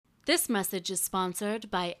This message is sponsored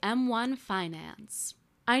by M1 Finance.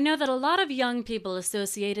 I know that a lot of young people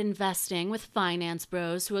associate investing with finance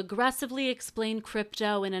bros who aggressively explain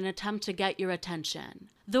crypto in an attempt to get your attention.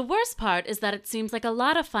 The worst part is that it seems like a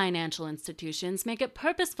lot of financial institutions make it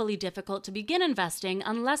purposefully difficult to begin investing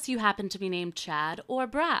unless you happen to be named Chad or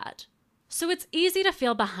Brad. So it's easy to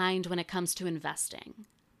feel behind when it comes to investing.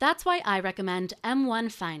 That's why I recommend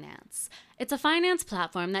M1 Finance. It's a finance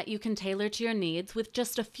platform that you can tailor to your needs with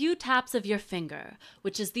just a few taps of your finger,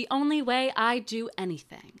 which is the only way I do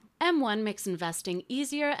anything. M1 makes investing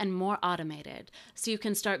easier and more automated, so you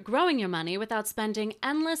can start growing your money without spending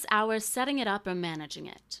endless hours setting it up or managing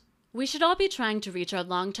it. We should all be trying to reach our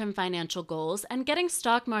long-term financial goals, and getting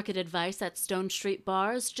stock market advice at Stone Street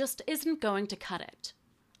bars just isn't going to cut it.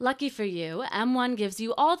 Lucky for you, M1 gives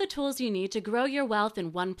you all the tools you need to grow your wealth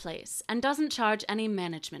in one place and doesn't charge any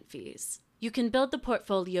management fees. You can build the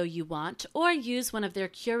portfolio you want or use one of their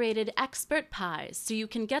curated expert pies so you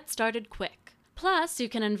can get started quick. Plus, you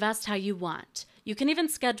can invest how you want. You can even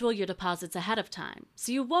schedule your deposits ahead of time,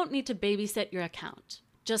 so you won't need to babysit your account.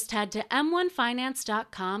 Just head to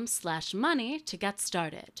m1finance.com/money to get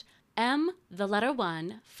started.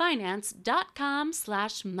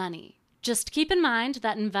 finance.com/money. Just keep in mind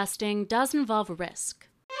that investing does involve risk.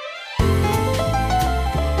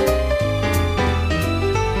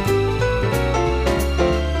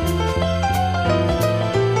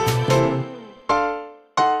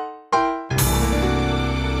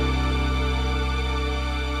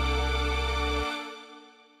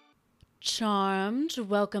 Charmed,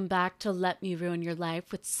 welcome back to Let Me Ruin Your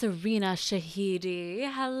Life with Serena Shahidi.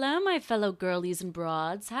 Hello, my fellow girlies and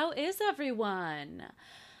broads. How is everyone?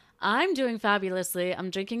 I'm doing fabulously.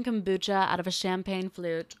 I'm drinking kombucha out of a champagne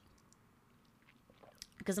flute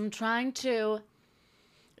because I'm trying to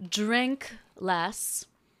drink less.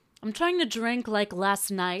 I'm trying to drink like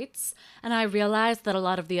less nights, and I realized that a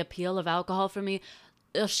lot of the appeal of alcohol for me,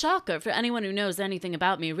 a shocker for anyone who knows anything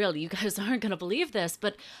about me, really, you guys aren't going to believe this,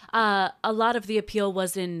 but a lot of the appeal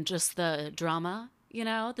was in just the drama, you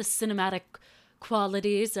know, the cinematic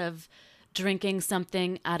qualities of drinking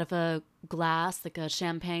something out of a glass, like a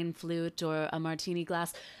champagne flute or a martini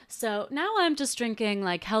glass. So now I'm just drinking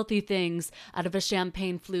like healthy things out of a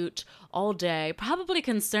champagne flute all day. Probably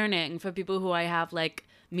concerning for people who I have like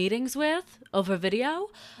meetings with over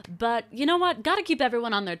video. But you know what? Gotta keep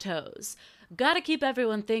everyone on their toes. Gotta keep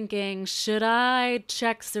everyone thinking, should I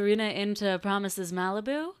check Serena into Promises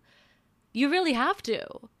Malibu? You really have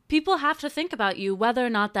to. People have to think about you, whether or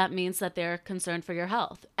not that means that they're concerned for your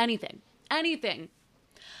health. Anything.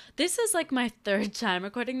 This is like my third time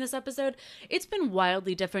recording this episode. It's been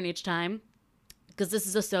wildly different each time because this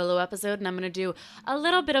is a solo episode and I'm going to do a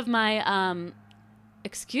little bit of my,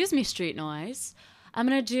 excuse me, street noise. I'm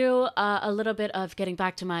going to do a little bit of getting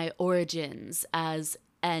back to my origins as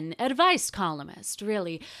an advice columnist,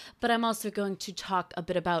 really. But I'm also going to talk a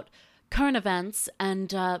bit about current events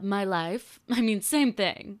and my life. I mean, same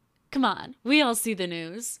thing. Come on. We all see the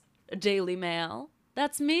news. Daily Mail.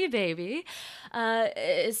 That's me, baby.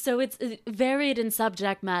 So it's varied in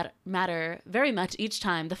subject matter very much each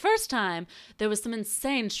time. The first time, there was some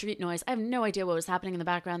insane street noise. I have no idea what was happening in the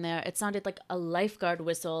background there. It sounded like a lifeguard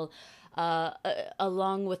whistle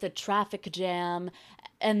along with a traffic jam.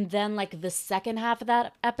 And then, like, the second half of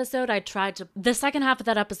that episode, I tried to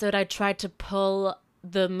pull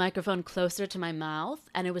the microphone closer to my mouth.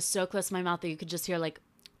 And it was so close to my mouth that you could just hear, like,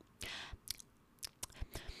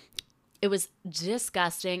 it was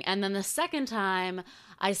disgusting. And then the second time,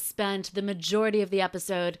 I spent the majority of the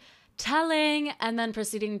episode telling and then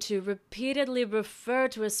proceeding to repeatedly refer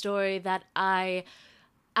to a story that I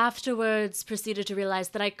afterwards proceeded to realize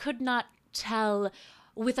that I could not tell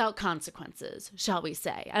without consequences, shall we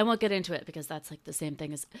say. I won't get into it because that's like the same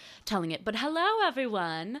thing as telling it. But hello,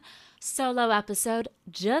 everyone. Solo episode.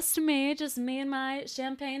 Just me and my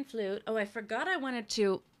champagne flute. Oh, I forgot I wanted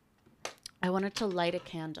to light a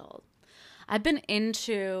candle. I've been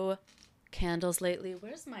into candles lately.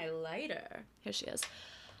 Where's my lighter? Here she is.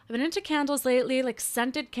 I've been into candles lately, like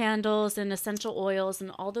scented candles and essential oils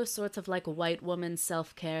and all those sorts of like white woman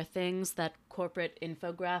self-care things that corporate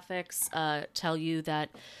infographics tell you that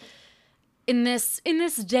in this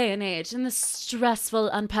day and age, in this stressful,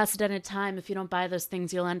 unprecedented time, if you don't buy those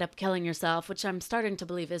things, you'll end up killing yourself, which I'm starting to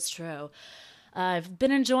believe is true. I've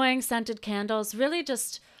been enjoying scented candles, really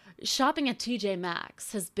just shopping at TJ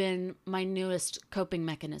Maxx has been my newest coping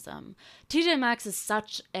mechanism. TJ Maxx is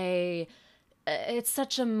such a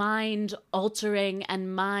mind-altering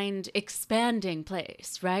and mind-expanding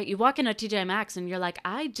place, right? You walk into TJ Maxx and you're like,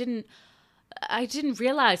 I didn't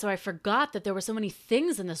realize, or I forgot that there were so many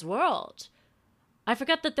things in this world. I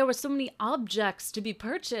forgot that there were so many objects to be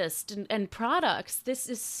purchased and products. This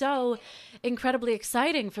is so incredibly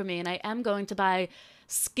exciting for me. And I am going to buy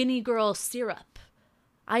Skinny Girl syrup.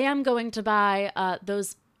 I am going to buy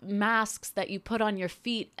those masks that you put on your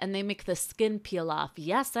feet and they make the skin peel off.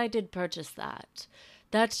 Yes, I did purchase that.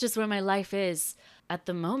 That's just where my life is at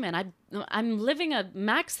the moment. I'm living a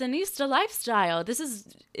Maxinista lifestyle.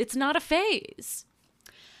 It's not a phase.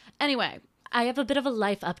 Anyway, I have a bit of a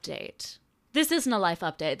life update. This isn't a life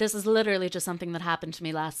update. This is literally just something that happened to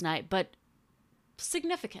me last night, but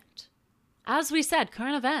significant. As we said,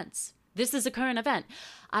 current events. This is a current event.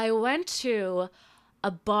 I went to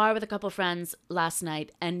a bar with a couple friends last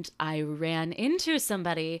night, and I ran into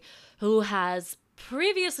somebody who has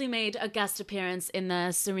previously made a guest appearance in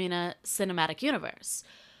the Serena Cinematic Universe.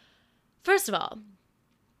 First of all,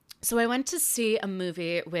 so I went to see a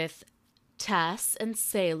movie with Tess and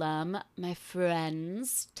Salem, my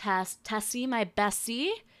friends. Tessie, my bestie.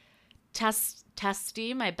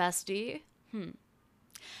 Testy, my bestie.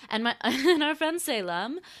 And our friend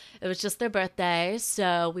Salem, it was just their birthday,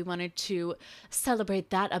 so we wanted to celebrate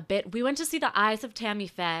that a bit. We went to see The Eyes of Tammy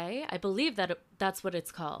Faye. I believe that's what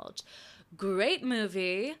it's called. Great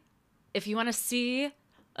movie. If you want to see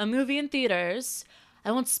a movie in theaters,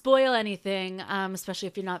 I won't spoil anything, especially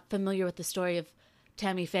if you're not familiar with the story of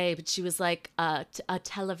Tammy Faye, but she was like a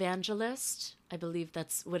televangelist. I believe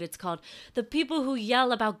that's what it's called. The people who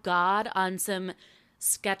yell about God on some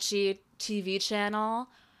sketchy TV channel,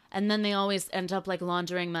 and then they always end up like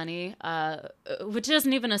laundering money, which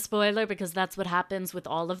isn't even a spoiler because that's what happens with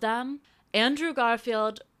all of them. Andrew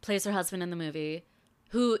Garfield plays her husband in the movie,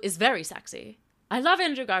 who is very sexy. I love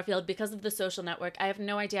Andrew Garfield because of The Social Network. I have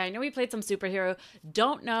no idea. I know he played some superhero.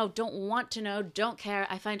 Don't know, don't want to know, don't care.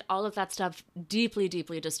 I find all of that stuff deeply,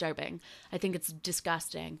 deeply disturbing. I think it's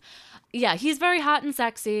disgusting. Yeah, he's very hot and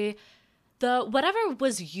sexy. Whatever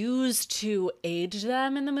was used to age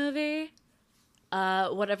them in the movie,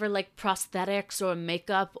 whatever like prosthetics or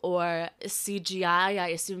makeup or CGI, I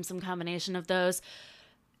assume some combination of those,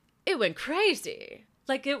 it went crazy.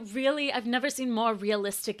 Like I've never seen more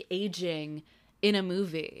realistic aging in a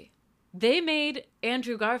movie. They made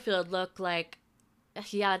Andrew Garfield look like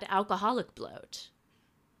he had alcoholic bloat.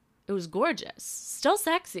 It was gorgeous. Still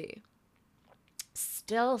sexy.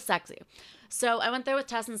 So I went there with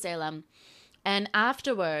Tess and Salem, and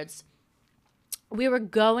afterwards we were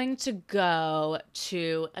going to go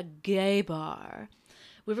to a gay bar.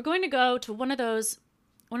 We were going to go to one of those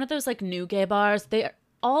like new gay bars. They are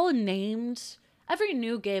all named, every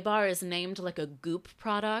new gay bar is named like a Goop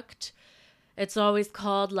product. It's always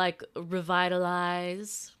called like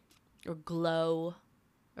Revitalize or Glow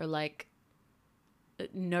or like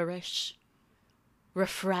Nourish,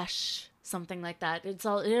 Refresh, something like that. It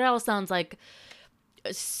all sounds like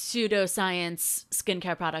pseudoscience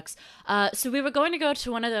skincare products. So we were going to go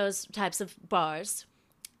to one of those types of bars,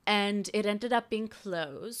 and it ended up being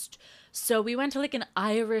closed. So we went to like an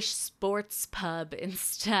Irish sports pub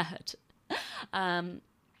instead.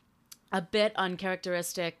 A bit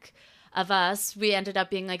uncharacteristic of us. We ended up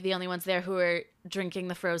being like the only ones there who were drinking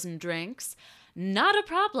the frozen drinks. Not a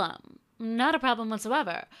problem. Not a problem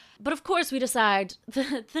whatsoever. But of course we decide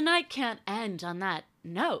the night can't end on that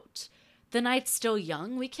note. The night's still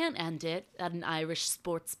young. We can't end it at an Irish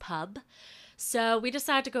sports pub. So we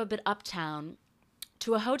decide to go a bit uptown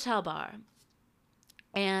to a hotel bar.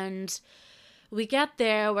 And we get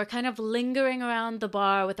there. We're kind of lingering around the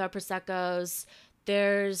bar with our Prosecco's.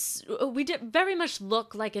 We did very much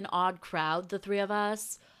look like an odd crowd, the three of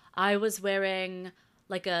us. I was wearing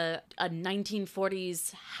like a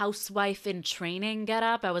 1940s housewife in training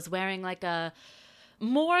getup. I was wearing like a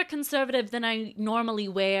more conservative than I normally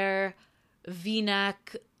wear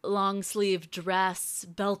V-neck, long sleeve dress,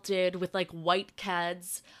 belted with like white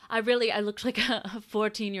keds. I looked like a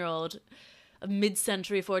 14-year-old, a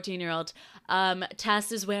mid-century 14-year-old.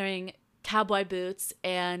 Tess is wearing cowboy boots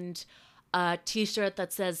and a t-shirt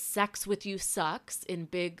that says "Sex with You Sucks" in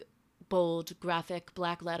big, bold, graphic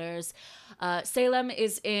black letters. Salem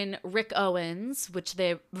is in Rick Owens, which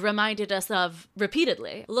they reminded us of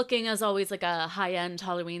repeatedly, looking as always like a high-end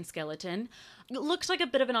Halloween skeleton. It looks like a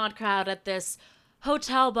bit of an odd crowd at this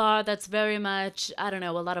hotel bar that's very much, I don't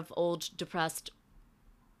know, a lot of old, depressed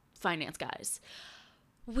finance guys.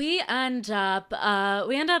 We end up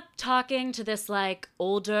talking to this like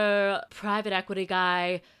older private equity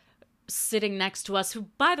guy sitting next to us, who,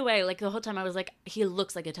 by the way, like the whole time I was like, he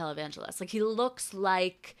looks like a televangelist.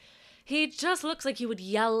 Like he just looks like he would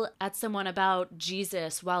yell at someone about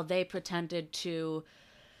Jesus while they pretended to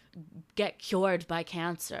get cured by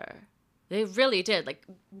cancer. They really did. Like,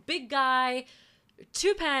 big guy,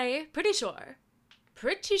 toupee, pretty sure.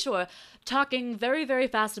 pretty sure, talking very, very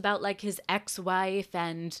fast about like his ex-wife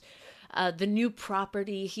and the new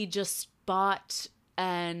property he just bought.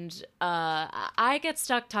 And I get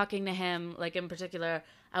stuck talking to him, like in particular,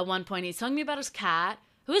 at one point, he's telling me about his cat,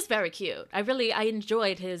 who is very cute. I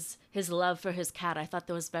enjoyed his love for his cat. I thought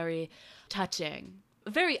that was very touching.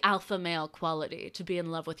 Very alpha male quality to be in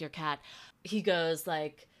love with your cat. He goes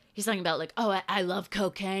like, he's talking about like, oh, I love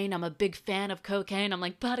cocaine. I'm a big fan of cocaine. I'm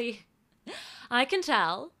like, buddy, I can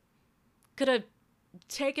tell. Could have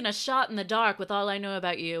taken a shot in the dark with all I know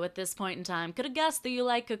about you at this point in time. Could have guessed that you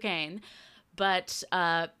like cocaine. But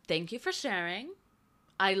thank you for sharing.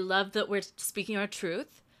 I love that we're speaking our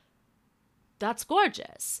truth. That's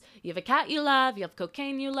gorgeous. You have a cat you love. You have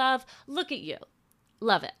cocaine you love. Look at you.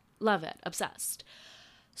 Love it. Love it. Obsessed.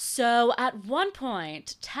 So at one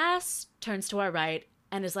point, Tess turns to our right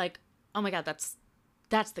and is like, oh my God, that's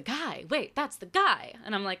the guy. Wait, that's the guy.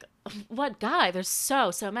 And I'm like, what guy? There's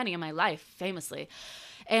so many in my life, famously.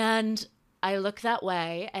 And I look that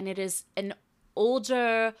way, and it is an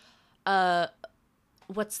older,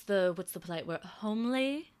 what's the polite word?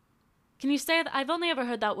 Homely? Can you say that? I've only ever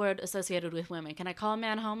heard that word associated with women. Can I call a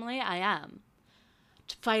man homely? I am.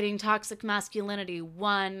 Fighting toxic masculinity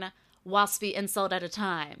one waspy insult at a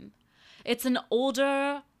time. It's an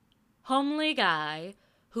older, homely guy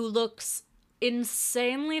who looks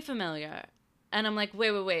insanely familiar. And I'm like,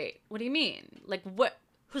 wait. What do you mean? Like, what?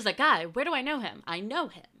 Who's that guy? Where do I know him? I know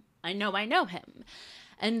him. I know him.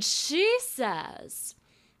 And she says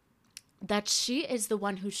that she is the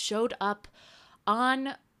one who showed up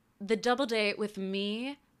on the double date with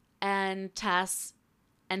me and Tess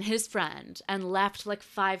and his friend and left like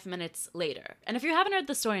 5 minutes later. And if you haven't heard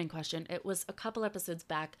the story in question, it was a couple episodes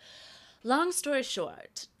back. Long story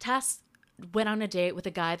short, Tess went on a date with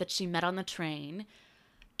a guy that she met on the train.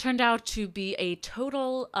 Turned out to be a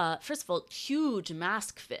total, first of all, huge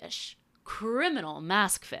mask fish, criminal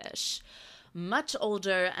mask fish, much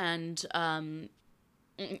older and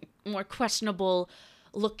more questionable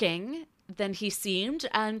looking than he seemed,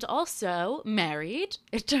 and also married,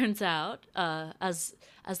 it turns out, as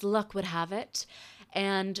luck would have it.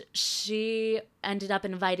 And she ended up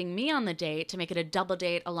inviting me on the date to make it a double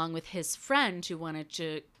date along with his friend who wanted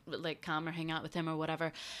to like come or hang out with him or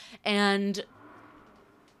whatever. And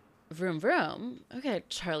vroom vroom. Okay,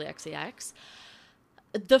 Charlie XCX.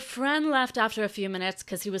 The friend left after a few minutes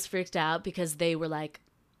because he was freaked out because they were like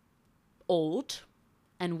old.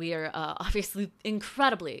 And we are obviously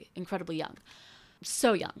incredibly young.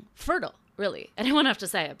 So young. Fertile, really. I didn't want to have to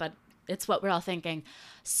say it, but it's what we're all thinking.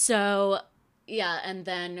 So, yeah, and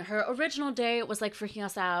then her original date was like freaking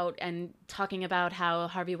us out and talking about how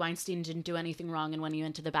Harvey Weinstein didn't do anything wrong, and when he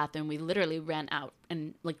went to the bathroom, we literally ran out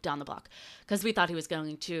and like down the block because we thought he was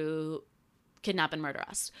going to kidnap and murder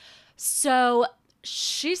us. So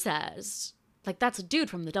she says, like, that's a dude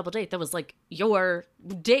from the double date that was like your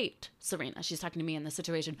date, Serena. She's talking to me in this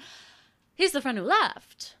situation. He's the friend who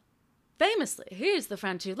left. Famously, he's the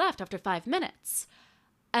friend who left after 5 minutes.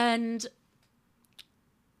 And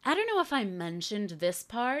I don't know if I mentioned this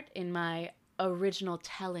part in my original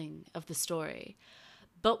telling of the story,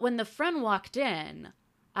 but when the friend walked in,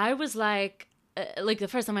 I was like the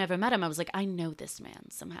first time I ever met him, I was like, I know this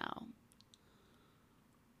man somehow.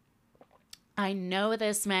 I know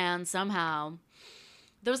this man somehow.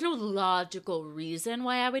 There was no logical reason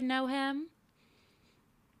why I would know him.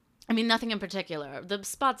 I mean, nothing in particular. The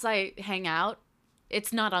spots I hang out,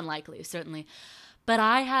 it's not unlikely, certainly. But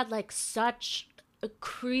I had like such a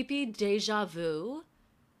creepy deja vu.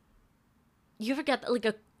 You ever get like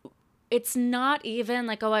it's not even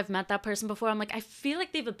like, oh, I've met that person before. I'm like, I feel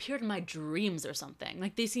like they've appeared in my dreams or something.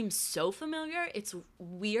 Like they seem so familiar. It's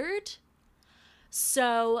weird.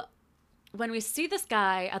 So when we see this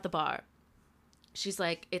guy at the bar, she's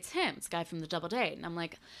like, it's him. It's the guy from the double date. And I'm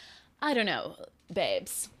like, I don't know,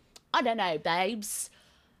 babes. I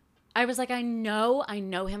was like, I know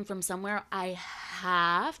him from somewhere. I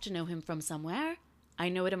have to know him from somewhere. I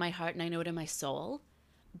know it in my heart and I know it in my soul.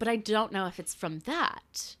 But I don't know if it's from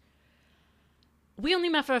that. We only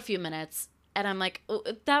met for a few minutes. And I'm like, oh,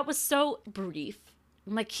 that was so brief.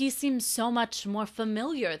 I'm like, he seems so much more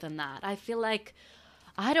familiar than that. I feel like,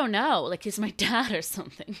 I don't know, like he's my dad or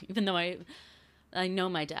something, even though I know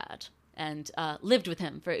my dad and lived with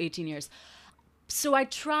him for 18 years. So I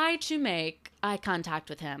try to make eye contact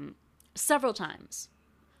with him several times.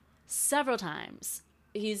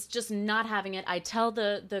 He's just not having it. I tell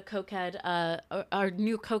the cokehead, our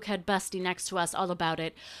new cokehead bestie next to us all about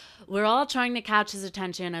it. We're all trying to catch his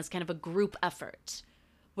attention as kind of a group effort.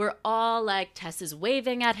 We're all like, Tess is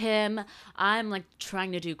waving at him. I'm like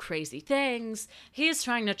trying to do crazy things. He's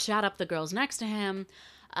trying to chat up the girls next to him.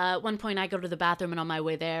 At one point, I go to the bathroom, and on my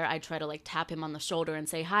way there, I try to like tap him on the shoulder and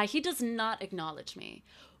say hi. He does not acknowledge me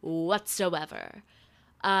whatsoever.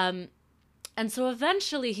 And so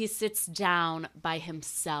eventually he sits down by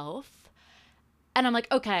himself. And I'm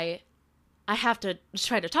like, okay, I have to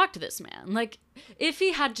try to talk to this man. Like, if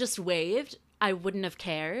he had just waved, I wouldn't have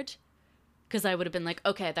cared. Because I would have been like,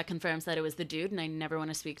 okay, that confirms that it was the dude, and I never want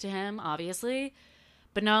to speak to him, obviously.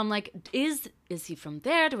 But now I'm like, is he from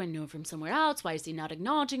there? Do I know him from somewhere else? Why is he not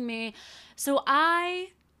acknowledging me? So I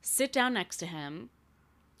sit down next to him,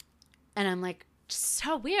 and I'm like,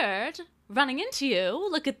 so weird running into you.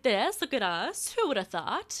 Look at this. Look at us. Who would have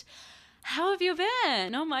thought? How have you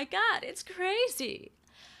been? Oh my God, it's crazy.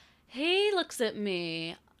 He looks at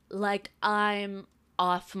me like I'm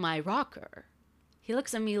off my rocker. He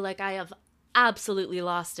looks at me like I have absolutely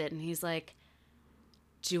lost it. And he's like,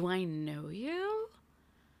 do I know you?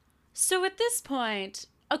 So at this point,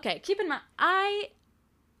 okay, keep in mind, I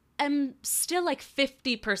am still like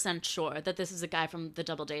 50% sure that this is a guy from the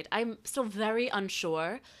double date. I'm still very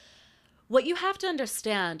unsure. What you have to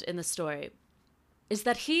understand in the story is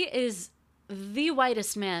that he is the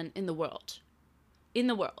whitest man in the world. In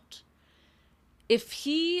the world. If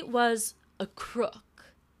he was a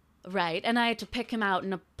crook, right, and I had to pick him out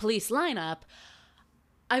in a police lineup,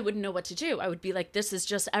 I wouldn't know what to do. I would be like, this is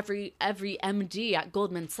just every MD at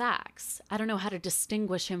Goldman Sachs. I don't know how to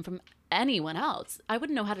distinguish him from anyone else. I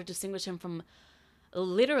wouldn't know how to distinguish him from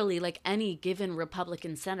literally like any given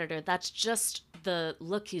Republican senator. That's just the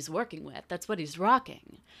look he's working with. That's what he's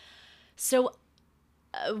rocking. So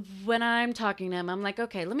when I'm talking to him, I'm like,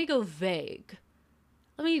 okay, let me go vague.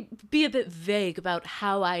 Let me be a bit vague about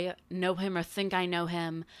how I know him or think I know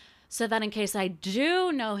him, so that in case I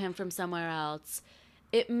do know him from somewhere else,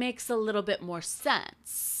 it makes a little bit more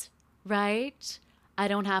sense, right? I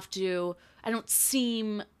don't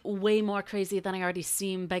seem way more crazy than I already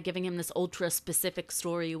seem by giving him this ultra specific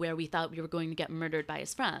story where we thought we were going to get murdered by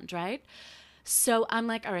his friend, right? So I'm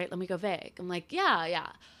like, all right, let me go vague. I'm like, yeah.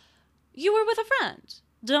 You were with a friend.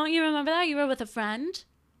 Don't you remember that? You were with a friend?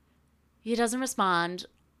 He doesn't respond,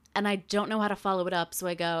 and I don't know how to follow it up, so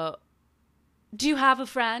I go, do you have a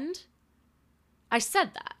friend? I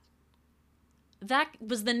said that. That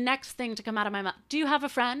was the next thing to come out of my mouth. Do you have a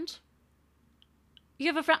friend? You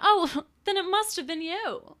have a friend? Oh, then it must have been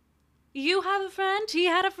you. You have a friend? He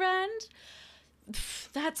had a friend?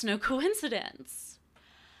 That's no coincidence.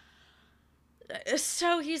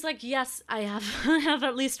 So he's like, yes, I have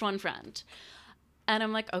at least one friend. And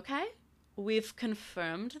I'm like, okay, we've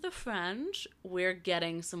confirmed the friend. We're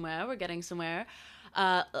getting somewhere.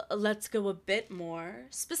 Let's go a bit more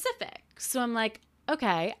specific. So I'm like,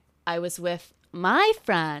 okay, I was with my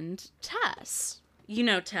friend, Tess. You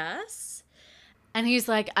know Tess? And he's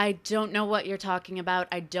like, I don't know what you're talking about.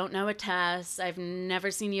 I don't know a Tess. I've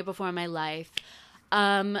never seen you before in my life.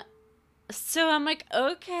 So I'm like,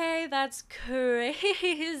 okay, that's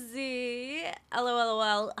crazy.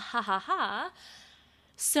 LOL, ha ha ha.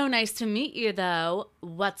 So nice to meet you, though.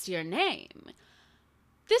 What's your name?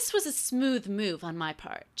 This was a smooth move on my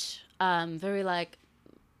part. Very like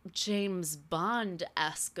James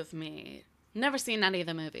Bond-esque of me. Never seen any of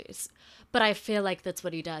the movies, but I feel like that's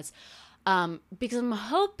what he does. Because I'm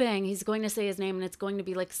hoping he's going to say his name and it's going to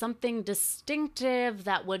be like something distinctive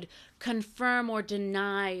that would confirm or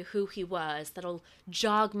deny who he was, that'll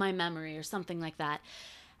jog my memory or something like that.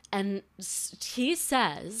 And he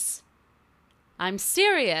says, I'm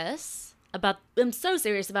so serious about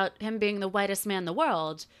him being the whitest man in the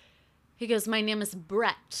world. He goes, my name is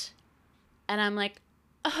Brett. And I'm like,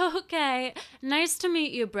 okay, nice to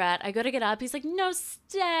meet you, Brett. I go to get up. He's like, no,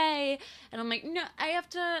 stay. And I'm like, no, I have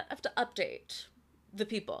to update the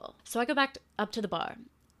people. So I go back up to the bar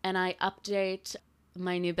and I update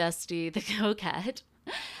my new bestie, the coquette,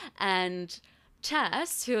 and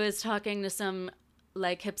Tess, who is talking to some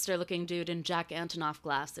like hipster looking dude in Jack Antonoff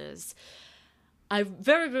glasses. I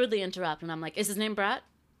very rudely interrupt and I'm like, is his name Brett?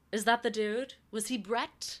 Is that the dude? Was he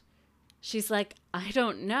Brett? She's like, I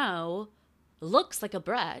don't know. Looks like a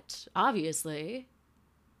Brett, obviously.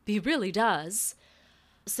 He really does.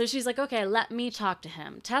 So she's like, okay, let me talk to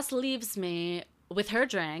him. Tess leaves me with her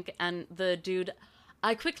drink, and the dude,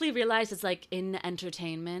 I quickly realize it's like in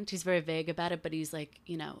entertainment. He's very vague about it, but he's like,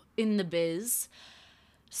 in the biz.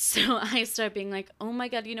 So I start being like, oh my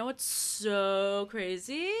God, you know what's so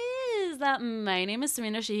crazy is that my name is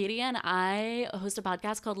Serena Shahidi and I host a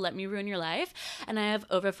podcast called Let Me Ruin Your Life. And I have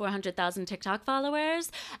over 400,000 TikTok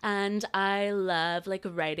followers. And I love like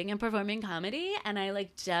writing and performing comedy. And I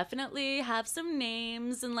like definitely have some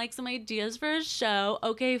names and like some ideas for a show.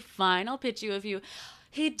 Okay, fine, I'll pitch you if you.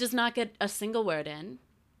 He does not get a single word in,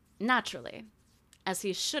 naturally, as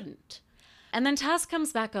he shouldn't. And then Taz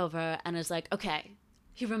comes back over and is like, okay,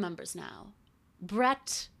 he remembers now.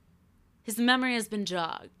 Brett, his memory has been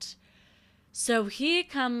jogged. So he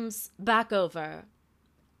comes back over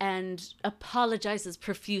and apologizes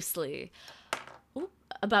profusely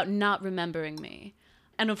about not remembering me.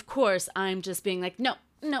 And of course, I'm just being like, no,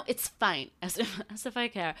 it's fine. As if I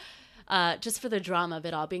care. Just for the drama of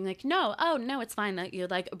it all, being like, no, it's fine that you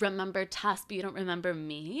like remember Tess, but you don't remember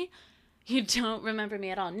me. You don't remember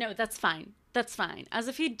me at all. No, that's fine. That's fine. As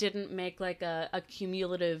if he didn't make like a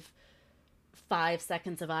cumulative 5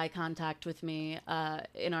 seconds of eye contact with me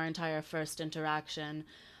in our entire first interaction.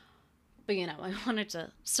 But, you know, I wanted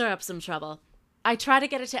to stir up some trouble. I try to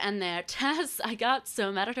get it to end there. Tess, I got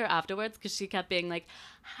so mad at her afterwards because she kept being like,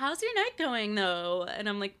 how's your night going, though? And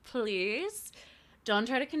I'm like, please, don't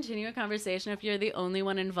try to continue a conversation if you're the only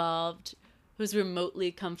one involved who's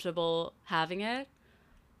remotely comfortable having it.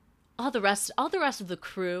 All the rest of the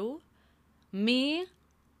crew, me,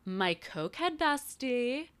 my cokehead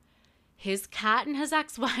bestie, his cat and his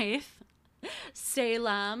ex-wife,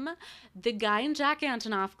 Salem, the guy in Jack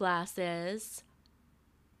Antonoff glasses,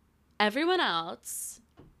 everyone else,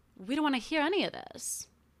 we don't want to hear any of this.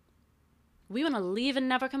 We want to leave and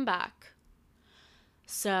never come back.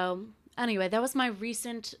 So, anyway, that was my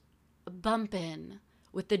recent bump-in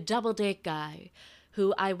with the double date guy,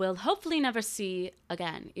 who I will hopefully never see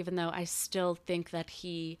again, even though I still think that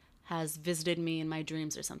he has visited me in my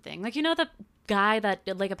dreams or something. Like, you know the guy that,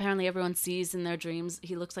 like, apparently everyone sees in their dreams?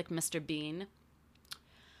 He looks like Mr. Bean.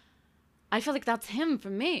 I feel like that's him for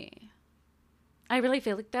me. I really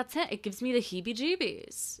feel like that's it. It gives me the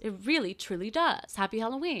heebie-jeebies. It really, truly does. Happy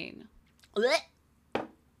Halloween.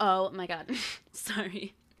 Oh, my God.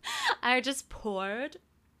 Sorry. I just poured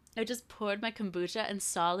my kombucha and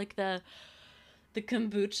saw, like, the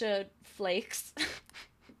kombucha flakes.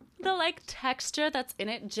 The like texture that's in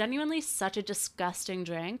it, genuinely such a disgusting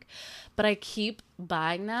drink, but I keep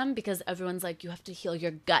buying them because everyone's like, you have to heal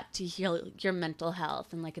your gut to heal your mental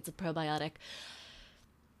health, and like it's a probiotic.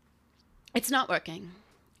 It's not working.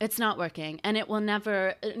 And it will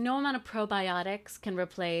never, no amount of probiotics can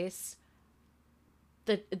replace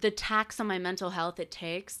the tax on my mental health it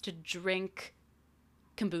takes to drink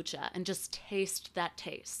kombucha and just taste that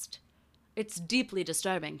taste. It's deeply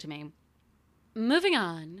disturbing to me. Moving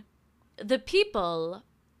on, the people,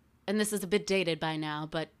 and this is a bit dated by now,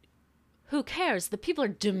 but who cares? The people are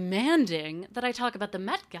demanding that I talk about the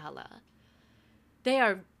Met Gala. They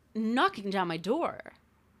are knocking down my door,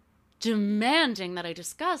 demanding that I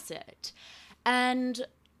discuss it. And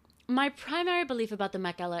my primary belief about the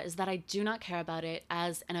Met Gala is that I do not care about it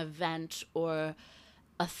as an event or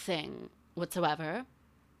a thing whatsoever.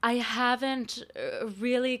 I haven't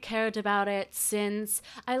really cared about it since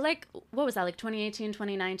what was that, like 2018,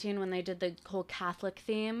 2019, when they did the whole Catholic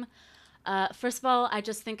theme. First of all, I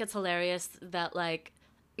just think it's hilarious that, like,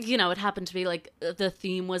 you know, it happened to be like the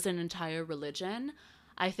theme was an entire religion.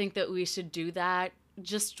 I think that we should do that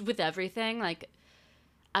just with everything. Like,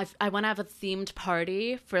 I want to have a themed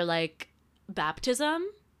party for like baptism.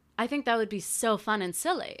 I think that would be so fun and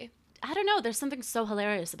silly. I don't know. There's something so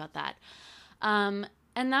hilarious about that.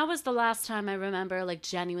 And that was the last time I remember, like,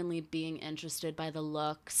 genuinely being interested by the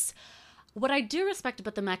looks. What I do respect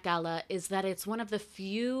about the Met Gala is that it's one of the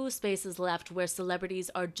few spaces left where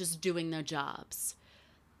celebrities are just doing their jobs.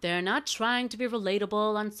 They're not trying to be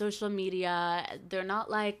relatable on social media. They're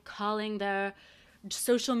not, like, calling their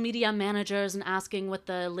social media managers and asking what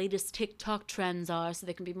the latest TikTok trends are so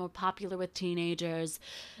they can be more popular with teenagers.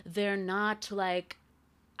 They're not, like,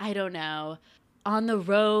 I don't know, on the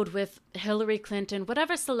road with Hillary Clinton,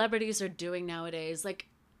 whatever celebrities are doing nowadays. Like,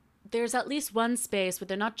 there's at least one space where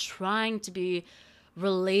they're not trying to be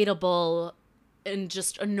relatable and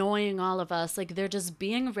just annoying all of us. Like, they're just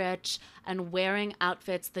being rich and wearing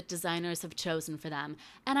outfits that designers have chosen for them.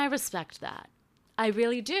 And I respect that. I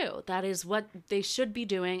really do. That is what they should be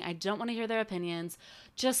doing. I don't want to hear their opinions.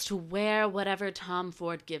 Just wear whatever Tom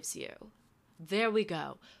Ford gives you. There we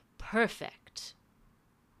go. Perfect.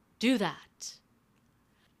 Do that.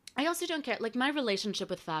 I also don't care. Like, my relationship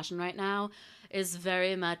with fashion right now is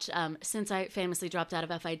very much, since I famously dropped out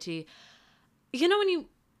of FIT, you know when you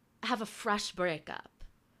have a fresh breakup,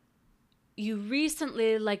 you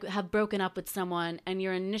recently like have broken up with someone and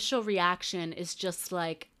your initial reaction is just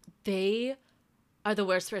like, they are the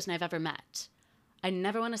worst person I've ever met. I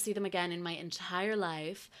never want to see them again in my entire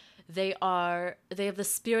life. They have the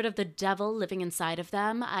spirit of the devil living inside of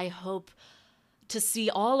them. I hope to see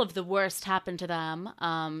all of the worst happen to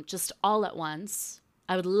them, just all at once.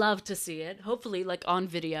 I would love to see it, hopefully like on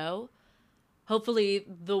video. Hopefully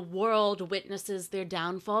the world witnesses their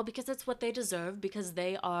downfall because it's what they deserve, because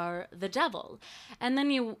they are the devil. And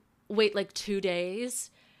then you wait like 2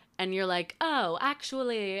 days and you're like, oh,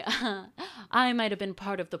 actually, I might have been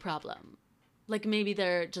part of the problem. Like maybe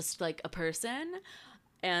they're just like a person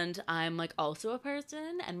and I'm like also a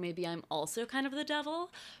person and maybe I'm also kind of the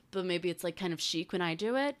devil, but maybe it's like kind of chic when I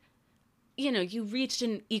do it. You know, you reached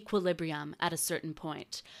an equilibrium at a certain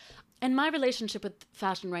point. And my relationship with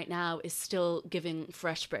fashion right now is still giving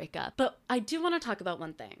fresh breakup. But I do want to talk about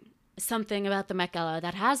one thing. Something about the Met Gala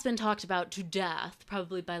that has been talked about to death,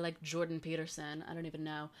 probably by like Jordan Peterson. I don't even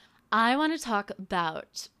know. I want to talk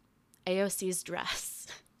about AOC's dress.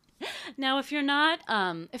 Now, if you're not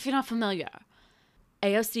familiar,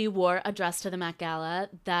 AOC wore a dress to the Met Gala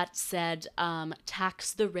that said,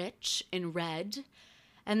 tax the rich in red.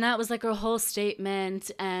 And that was like her whole statement.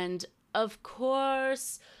 And of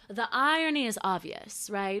course, the irony is obvious,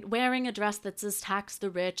 right? Wearing a dress that says tax the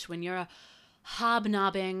rich when you're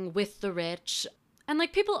hobnobbing with the rich. And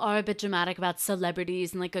like people are a bit dramatic about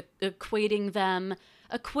celebrities and like equating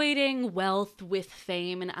wealth with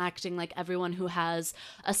fame and acting like everyone who has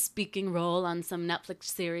a speaking role on some Netflix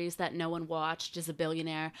series that no one watched is a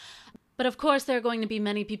billionaire. But of course, there are going to be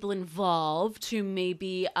many people involved who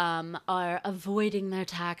maybe are avoiding their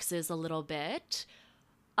taxes a little bit.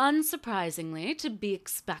 Unsurprisingly, to be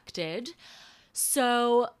expected.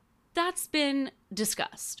 So that's been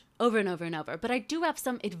discussed over and over and over. But I do have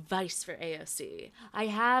some advice for AOC. I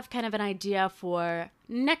have kind of an idea for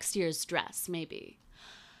next year's dress, maybe.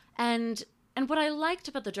 And what I liked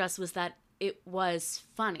about the dress was that it was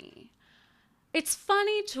funny. It's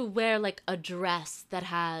funny to wear like a dress that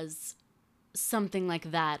has something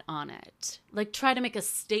like that on it. Like try to make a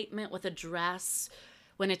statement with a dress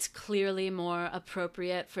when it's clearly more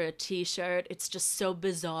appropriate for a t-shirt. It's just so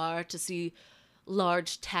bizarre to see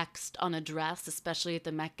large text on a dress, especially at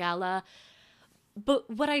the Met Gala.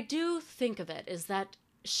 But what I do think of it is that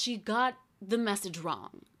she got the message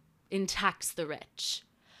wrong in tax the rich.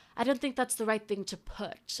 I don't think that's the right thing to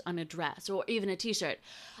put on a dress or even a t-shirt.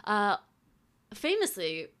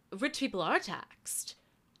 Famously, rich people are taxed.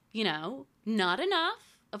 You know, not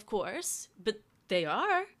enough, of course, but they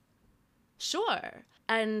are. Sure.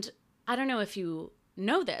 And I don't know if you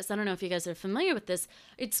know this. I don't know if you guys are familiar with this.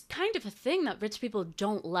 It's kind of a thing that rich people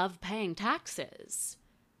don't love paying taxes.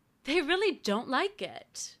 They really don't like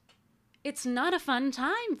it. It's not a fun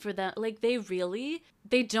time for them. Like they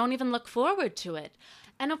don't even look forward to it.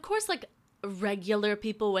 And of course, like regular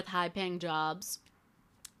people with high paying jobs,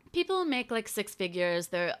 people make like 6 figures.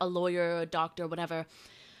 They're a lawyer or a doctor or whatever.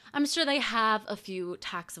 I'm sure they have a few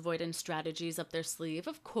tax avoidance strategies up their sleeve,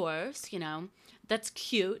 of course, you know. That's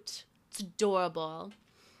cute. It's adorable.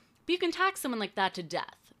 But you can tax someone like that to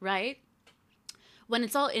death, right? When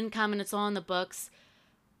it's all income and it's all in the books,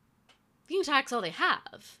 you can tax all they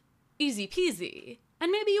have. Easy peasy.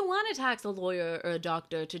 And maybe you want to tax a lawyer or a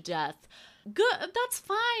doctor to death. Good, that's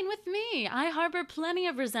fine with me. I harbor plenty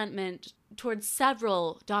of resentment towards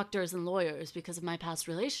several doctors and lawyers because of my past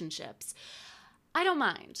relationships. I don't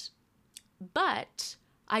mind. But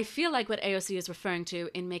I feel like what AOC is referring to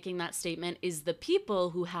in making that statement is the people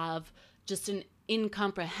who have just an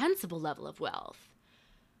incomprehensible level of wealth.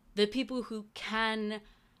 The people who can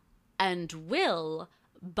and will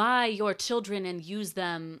buy your children and use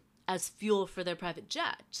them as fuel for their private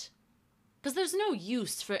jet. Because there's no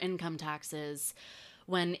use for income taxes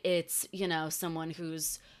when it's, you know, someone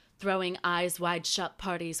who's throwing eyes wide shut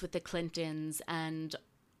parties with the Clintons and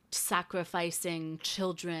sacrificing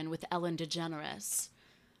children with Ellen DeGeneres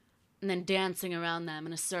and then dancing around them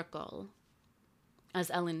in a circle, as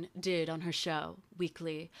Ellen did on her show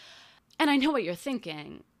weekly. And I know what you're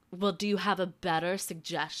thinking. Well, do you have a better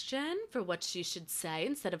suggestion for what she should say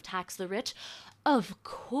instead of tax the rich? Of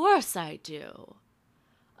course I do.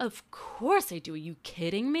 Of course I do. Are you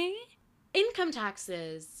kidding me? Income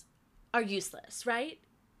taxes are useless, right?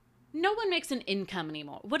 No one makes an income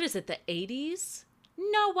anymore. What is it, the 80s?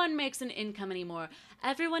 No one makes an income anymore.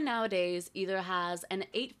 Everyone nowadays either has an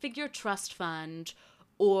 8-figure trust fund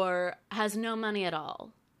or has no money at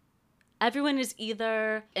all. Everyone is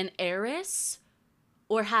either an heiress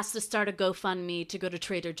or has to start a GoFundMe to go to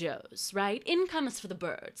Trader Joe's, right? Income is for the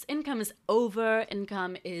birds. Income is over.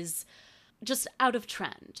 Income is just out of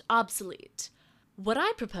trend, obsolete. What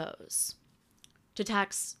I propose to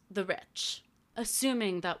tax the rich,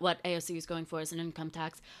 assuming that what AOC is going for is an income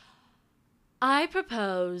tax, I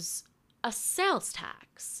propose a sales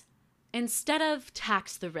tax. Instead of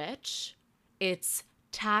tax the rich, it's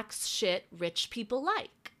tax shit rich people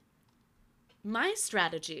like. My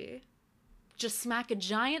strategy, just smack a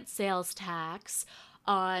giant sales tax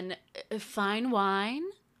on fine wine,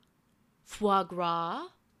 foie gras,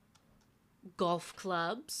 golf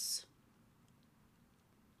clubs,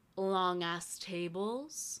 long-ass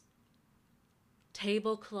tables,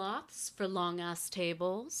 tablecloths for long-ass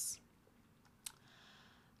tables,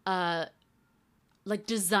 like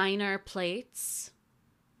designer plates.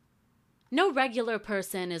 No regular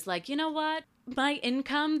person is like, you know what? My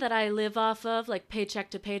income that I live off of, like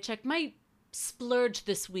paycheck to paycheck, might splurge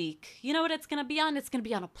this week. You know what it's going to be on? It's going to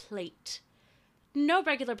be on a plate. No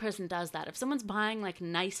regular person does that. If someone's buying like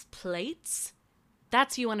nice plates,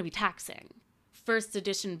 that's who you want to be taxing. First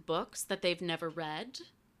edition books that they've never read,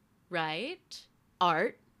 right?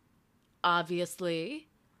 Art, obviously.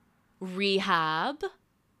 Rehab.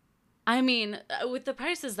 I mean, with the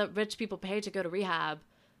prices that rich people pay to go to rehab,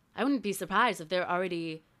 I wouldn't be surprised if they're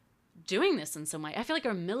already doing this in some way. I feel like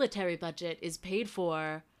our military budget is paid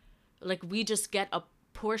for, like we just get a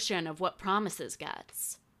portion of what Promises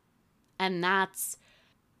gets. And that's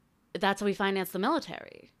how we finance the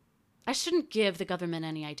military. I shouldn't give the government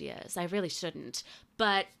any ideas. I really shouldn't.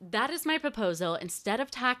 But that is my proposal. Instead of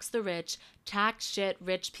tax the rich, tax shit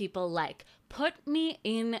rich people like. Put me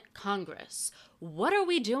in Congress. What are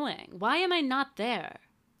we doing? Why am I not there?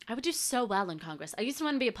 I would do so well in Congress. I used to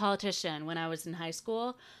want to be a politician when I was in high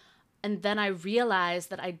school. And then I realized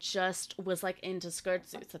that I just was like into skirt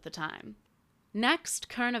suits at the time. Next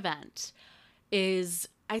current event is,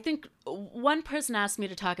 I think one person asked me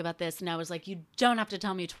to talk about this and I was like, you don't have to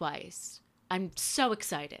tell me twice. I'm so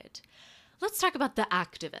excited. Let's talk about The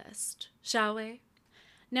Activist, shall we?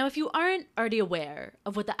 Now, if you aren't already aware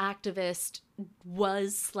of what The Activist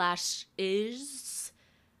was/is,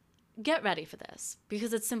 get ready for this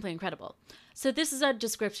because it's simply incredible. So this is a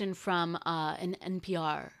description from an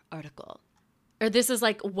NPR article. Or this is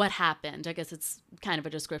like what happened. I guess it's kind of a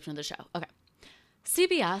description of the show. Okay.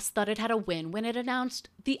 CBS thought it had a win when it announced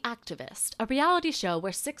The Activist, a reality show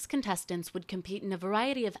where 6 contestants would compete in a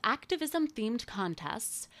variety of activism-themed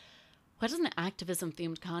contests. What is an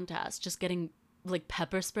activism-themed contest? Just getting, like,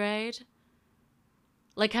 pepper sprayed?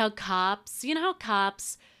 Like how cops, you know how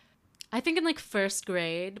cops, I think in, like, first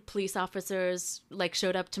grade, police officers, like,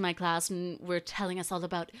 showed up to my class and were telling us all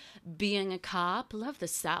about being a cop? Love the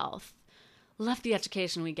South. Love the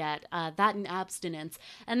education we get, that and abstinence.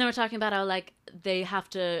 And then we're talking about how, like, they have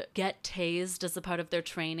to get tased as a part of their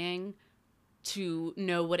training to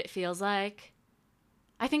know what it feels like.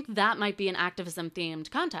 I think that might be an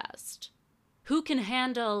activism-themed contest. Who can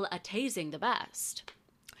handle a tasing the best?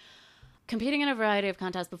 Competing in a variety of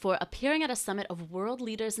contests before appearing at a summit of world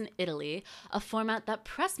leaders in Italy, a format that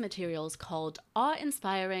press materials called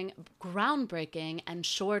awe-inspiring, groundbreaking, and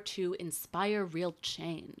sure to inspire real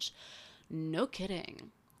change. No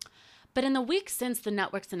kidding. But in the weeks since the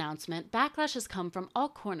network's announcement, backlash has come from all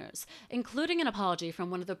corners, including an apology from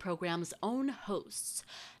one of the program's own hosts.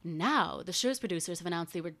 Now, the show's producers have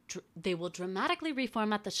announced they will dramatically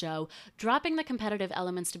reformat the show, dropping the competitive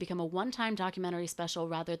elements to become a one-time documentary special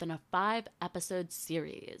rather than a 5-episode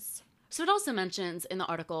series. So it also mentions in the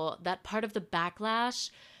article that part of the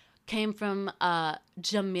backlash came from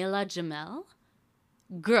Jamila Jamil.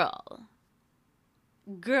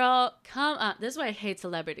 Girl, come on. This is why I hate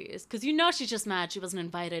celebrities. Because you know she's just mad she wasn't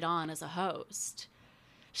invited on as a host.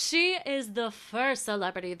 She is the first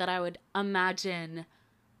celebrity that I would imagine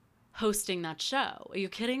hosting that show. Are you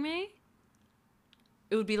kidding me?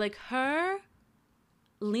 It would be like her,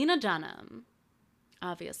 Lena Dunham,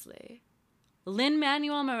 obviously,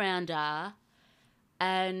 Lin-Manuel Miranda,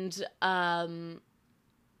 and,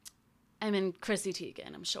 Chrissy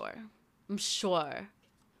Teigen, I'm sure.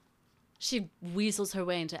 She weasels her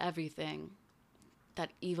way into everything.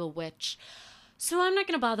 That evil witch. So I'm not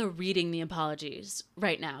going to bother reading the apologies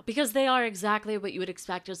right now because they are exactly what you would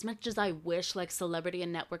expect. As much as I wish like celebrity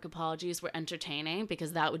and network apologies were entertaining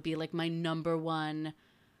because that would be like my number one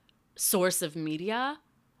source of media.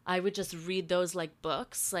 I would just read those like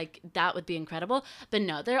books. Like that would be incredible. But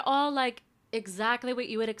no, they're all like exactly what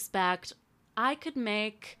you would expect. I don't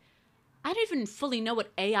even fully know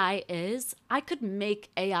what AI is. I could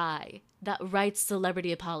make AI that writes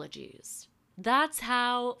celebrity apologies. That's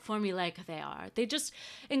how formulaic they are. They just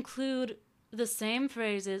include the same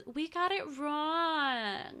phrases. We got it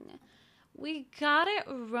wrong.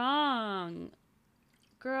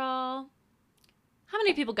 Girl, How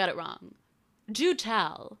many people got it wrong? Do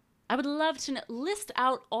tell. I would love to list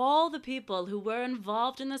out all the people who were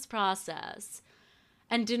involved in this process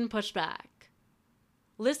and didn't push back.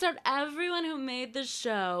 List out everyone who made the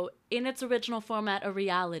show in its original format a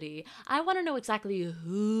reality. I want to know exactly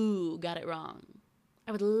who got it wrong.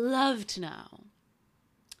 I would love to know.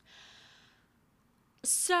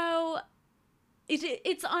 So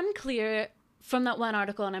it's unclear from that one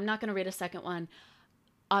article, and I'm not going to read a second one,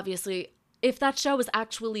 obviously, if that show was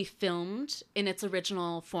actually filmed in its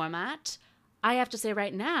original format. I have to say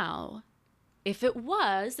right now, if it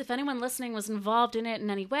was, if anyone listening was involved in it in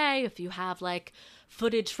any way, if you have like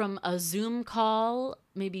footage from a Zoom call,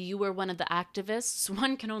 maybe you were one of the activists,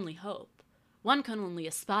 one can only hope. One can only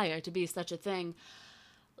aspire to be such a thing.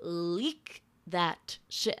 Leak that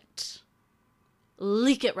shit.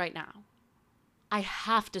 Leak it right now. I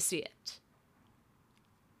have to see it.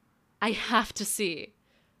 I have to see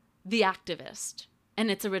The Activist in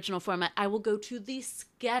its original format. I will go to the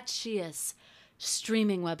sketchiest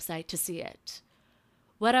streaming website to see it.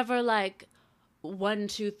 Whatever, like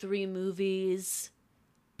 1-2-3 movies,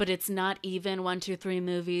 but it's not even 1-2-3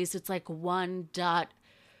 movies. It's like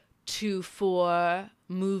 1.24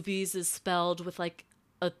 movies is spelled with like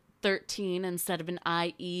a 13 instead of an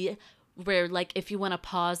IE, where like if you want to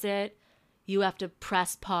pause it, you have to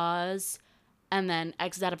press pause and then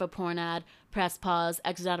exit out of a porn ad, press pause,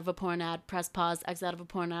 exit out of a porn ad, press pause, exit out of a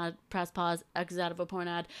porn ad, press pause, exit out of a porn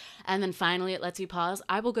ad, and then finally it lets you pause.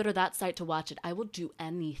 I will go to that site to watch it. I will do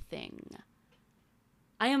anything.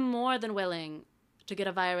 I am more than willing to get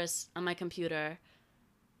a virus on my computer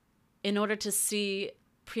in order to see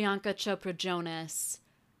Priyanka Chopra Jonas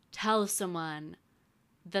tell someone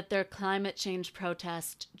that their climate change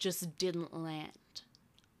protest just didn't land.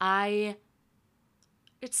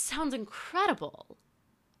 It sounds incredible.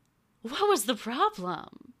 What was the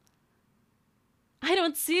problem? I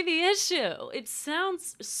don't see the issue. It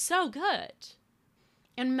sounds so good.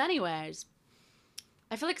 In many ways,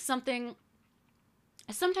 I feel like sometimes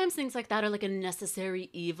things like that are like a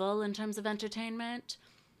necessary evil in terms of entertainment.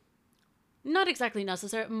 Not exactly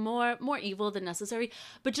necessary, more evil than necessary,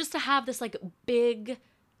 but just to have this like big,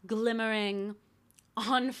 glimmering,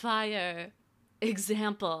 on fire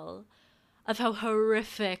example of how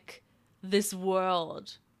horrific this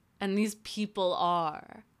world and these people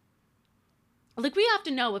are. Like, we have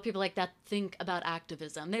to know what people like that think about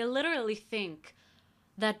activism. They literally think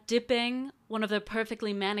that dipping one of their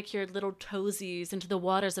perfectly manicured little toesies into the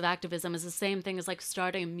waters of activism is the same thing as like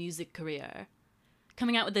starting a music career,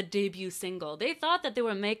 coming out with a debut single. They thought that they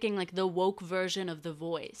were making like the woke version of The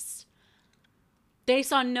Voice. They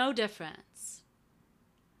saw no difference.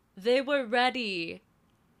 They were ready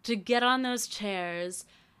to get on those chairs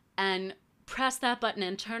and press that button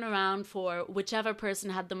and turn around for whichever person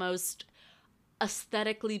had the most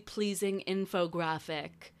aesthetically pleasing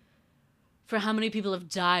infographic for how many people have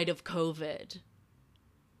died of COVID.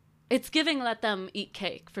 It's giving let them eat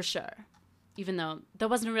cake, for sure. Even though that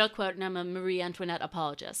wasn't a real quote and I'm a Marie Antoinette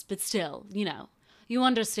apologist. But still, you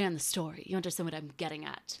understand the story. You understand what I'm getting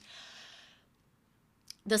at.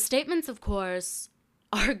 The statements, of course,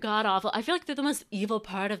 are god-awful. I feel like they're the most evil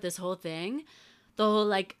part of this whole thing. The whole,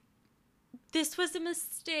 like, this was a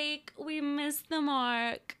mistake. We missed the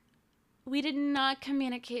mark. We did not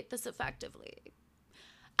communicate this effectively.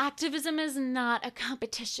 Activism is not a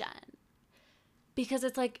competition. Because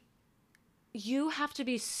it's like, you have to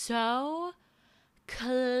be so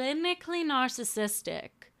clinically narcissistic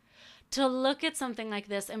to look at something like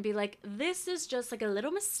this and be like, this is just like a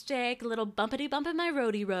little mistake, a little bumpity bump in my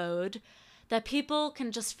roadie road that people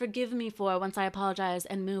can just forgive me for once I apologize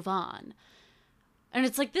and move on. And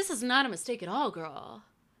it's like, this is not a mistake at all, girl.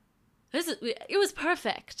 It was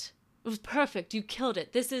perfect. It was perfect. You killed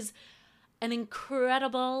it. This is an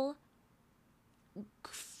incredible,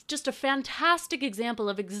 just a fantastic example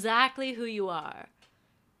of exactly who you are.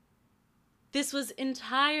 This was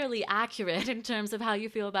entirely accurate in terms of how you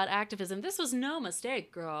feel about activism. This was no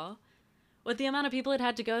mistake, girl. With the amount of people it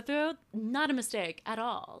had to go through, not a mistake at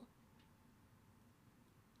all.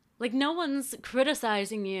 Like, no one's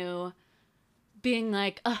criticizing you, being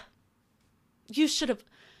like, you should have,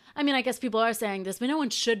 I mean, I guess people are saying this, but no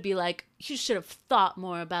one should be like, you should have thought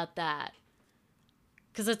more about that.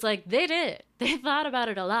 Because it's like, they did. They thought about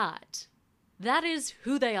it a lot. That is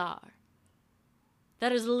who they are.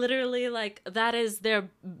 That is literally like, that is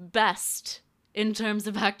their best in terms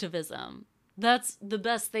of activism. That's the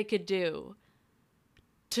best they could do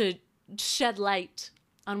to shed light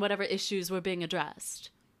on whatever issues were being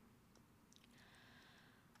addressed.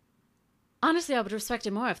 Honestly, I would respect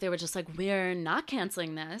it more if they were just like, we're not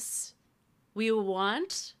canceling this. We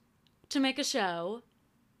want to make a show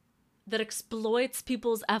that exploits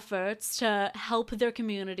people's efforts to help their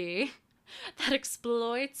community, that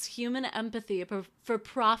exploits human empathy for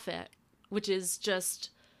profit, which is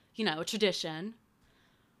just, a tradition.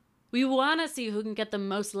 We want to see who can get the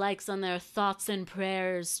most likes on their thoughts and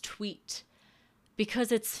prayers tweet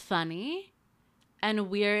because it's funny and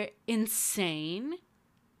we're insane,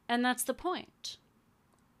 and that's the point.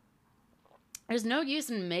 There's no use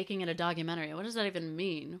in making it a documentary. What does that even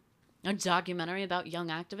mean? A documentary about young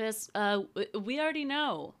activists? We already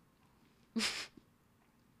know.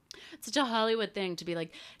 It's such a Hollywood thing to be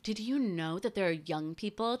like, did you know that there are young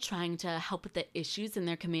people trying to help with the issues in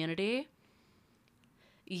their community?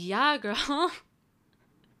 Yeah, girl.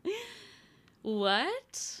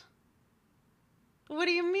 What? What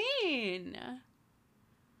do you mean?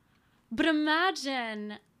 But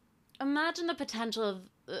imagine the potential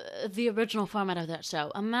of the original format of that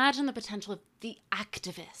show. Imagine the potential of The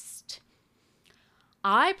Activist.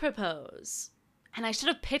 I propose, and I should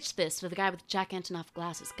have pitched this to the guy with Jack Antonoff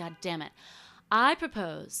glasses, god damn it. I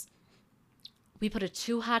propose we put a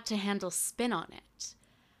too hot to handle spin on it,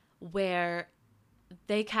 where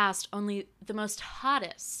they cast only the most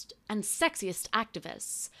hottest and sexiest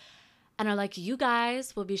activists and are like, you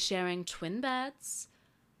guys will be sharing twin beds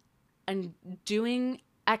and doing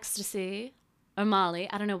ecstasy or Molly.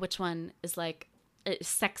 I don't know which one is like, it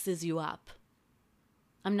sexes you up.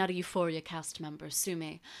 I'm not a Euphoria cast member, sue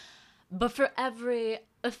me. But for every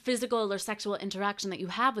physical or sexual interaction that you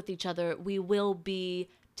have with each other, we will be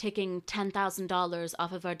taking $10,000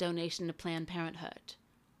 off of our donation to Planned Parenthood.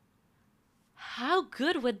 How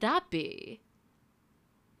good would that be?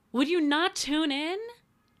 Would you not tune in?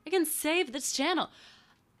 I can save this channel.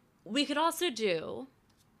 We could also do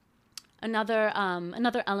another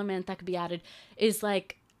element that could be added is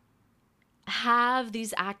like have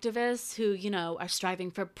these activists who, are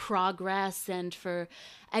striving for progress and for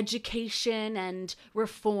education and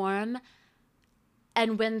reform.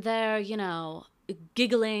 And when they're,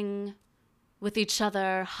 giggling with each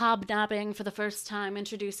other, hobnobbing for the first time,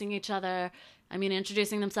 introducing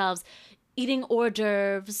themselves, eating hors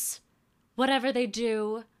d'oeuvres, whatever they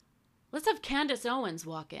do, let's have Candace Owens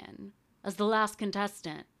walk in as the last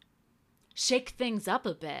contestant. Shake things up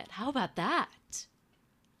a bit. How about that?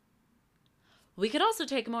 We could also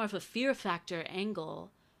take more of a fear factor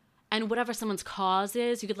angle. And whatever someone's cause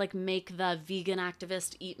is, you could make the vegan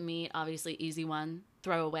activist eat meat. Obviously, easy one.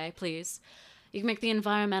 Throw away, please. You can make the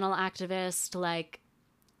environmental activist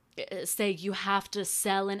say you have to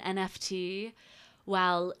sell an NFT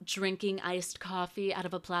while drinking iced coffee out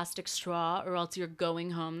of a plastic straw or else you're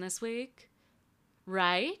going home this week.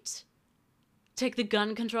 Right? Take the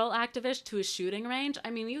gun control activist to a shooting range.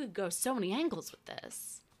 You could go so many angles with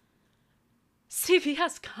this.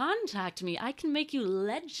 CBS, contact me. I can make you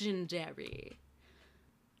legendary.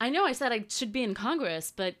 I know I said I should be in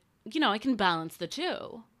Congress, but, I can balance the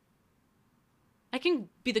two. I can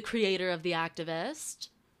be the creator of The Activist.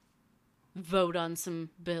 Vote on some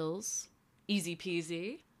bills. Easy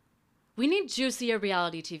peasy. We need juicier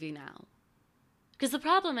reality TV now. Because the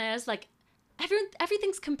problem is,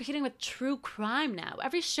 everything's competing with true crime now.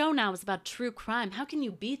 Every show now is about true crime. How can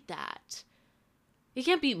you beat that? You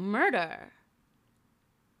can't beat murder.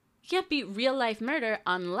 You can't beat real life murder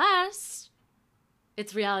unless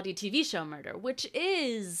it's reality TV show murder, which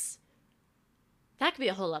is... that could be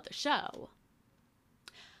a whole other show.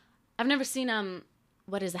 I've never seen,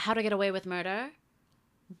 How to Get Away with Murder?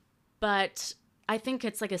 But I think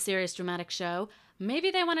it's a serious dramatic show.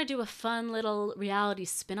 Maybe they want to do a fun little reality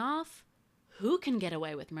spin-off. Who can get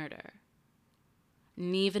away with murder?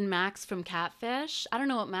 Nev and Max from Catfish. I don't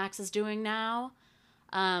know what Max is doing now.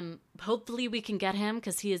 Hopefully we can get him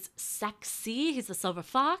because he is sexy. He's the silver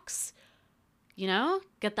fox.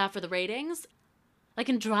 Get that for the ratings. I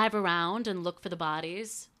can drive around and look for the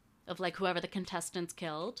bodies of whoever the contestants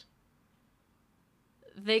killed.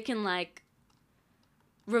 They can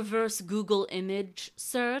reverse Google image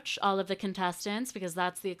search all of the contestants because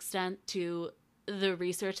that's the extent to the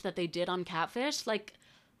research that they did on Catfish.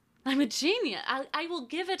 I'm a genius. I will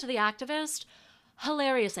give it to The Activist.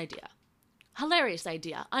 Hilarious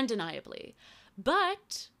idea, undeniably.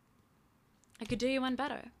 But I could do you one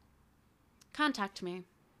better. Contact me.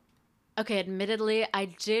 Okay, admittedly, I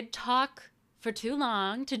did talk for too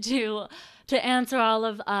long to answer all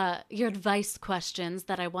of your advice questions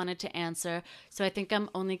that I wanted to answer. So I think I'm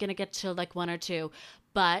only going to get to one or two.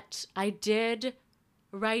 But I did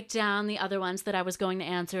write down the other ones that I was going to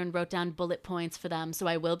answer and wrote down bullet points for them. So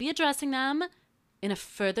I will be addressing them at a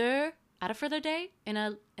further date, in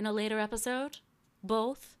a later episode.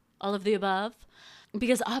 Both, all of the above.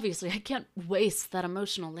 Because obviously I can't waste that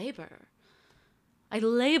emotional labor. I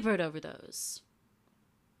labored over those.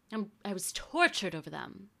 I was tortured over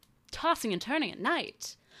them, tossing and turning at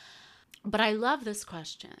night. But I love this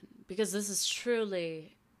question because this is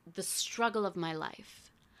truly the struggle of my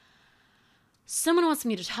life. Someone wants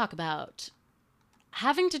me to talk about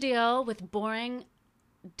having to deal with boring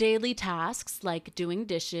daily tasks like doing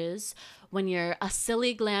dishes when you're a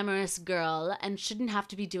silly, glamorous girl and shouldn't have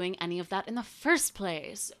to be doing any of that in the first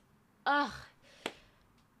place. Ugh.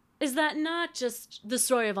 Is that not just the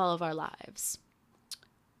story of all of our lives?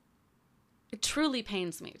 It truly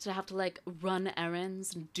pains me to have to like run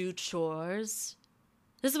errands and do chores.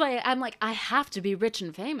 This is why I'm like, I have to be rich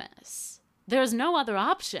and famous. There's no other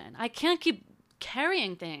option. I can't keep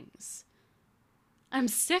carrying things. I'm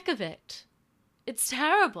sick of it. It's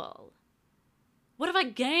terrible. What have I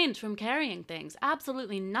gained from carrying things?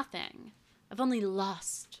 Absolutely nothing. I've only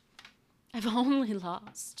lost.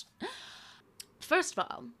 First of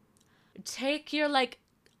all, take your like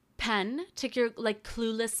pen, take your like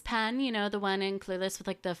Clueless pen, you know, the one in Clueless with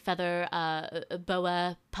like the feather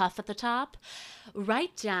boa puff at the top.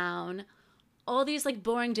 Write down all these like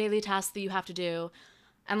boring daily tasks that you have to do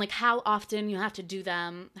and like how often you have to do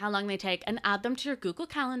them, how long they take, and add them to your Google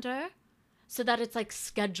Calendar so that it's like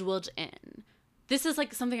scheduled in. This is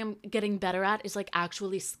like something I'm getting better at, is like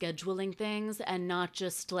actually scheduling things and not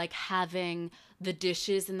just like having the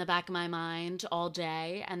dishes in the back of my mind all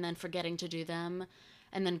day and then forgetting to do them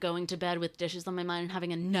and then going to bed with dishes on my mind and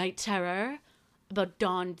having a night terror about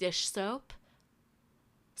Dawn dish soap.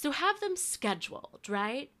 So have them scheduled,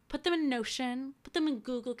 right? Put them in Notion, put them in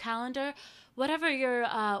Google Calendar, whatever your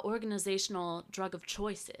organizational drug of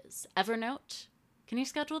choice is. Evernote, can you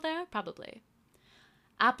schedule there? Probably.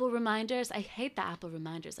 Apple Reminders, I hate the Apple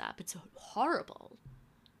Reminders app. It's horrible.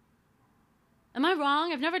 Am I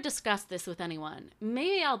wrong? I've never discussed this with anyone.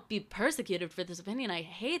 Maybe I'll be persecuted for this opinion. I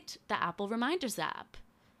hate the Apple Reminders app.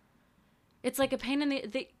 It's like a pain in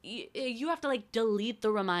the you have to like delete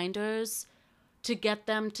the reminders to get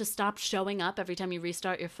them to stop showing up every time you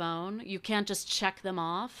restart your phone. You can't just check them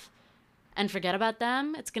off and forget about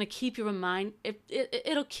them. It's going to keep you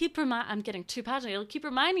it'll keep I'm getting too passionate. It'll keep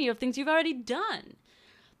reminding you of things you've already done.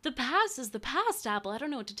 The past is the past, Apple. I don't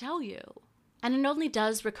know what to tell you. And it only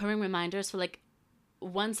does recurring reminders for like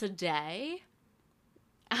once a day.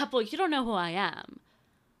 Apple, you don't know who I am.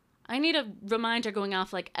 I need a reminder going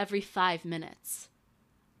off like every 5 minutes.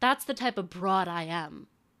 That's the type of broad I am,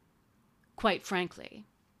 quite frankly.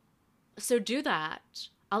 So do that.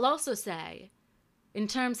 I'll also say, in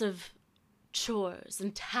terms of chores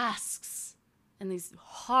and tasks and these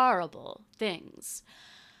horrible things,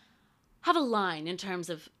 have a line in terms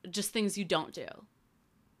of just things you don't do.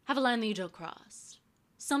 Have a line that you don't cross.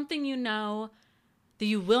 Something you know that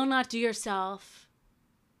you will not do yourself,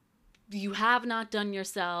 you have not done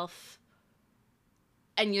yourself,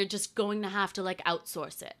 and you're just going to have to like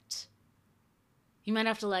outsource it. You might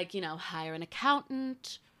have to like, you know, hire an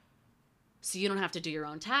accountant so you don't have to do your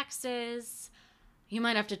own taxes. You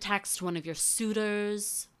might have to text one of your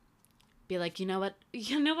suitors. Be like, you know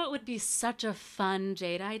what would be such a fun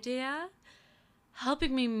date idea?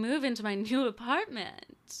 Helping me move into my new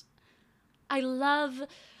apartment. I love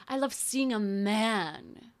seeing a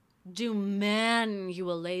man do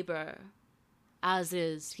manual labor, as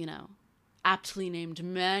is, you know, aptly named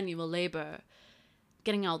manual labor,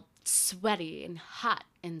 getting all sweaty and hot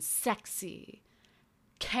and sexy,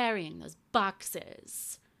 carrying those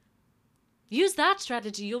boxes. Use that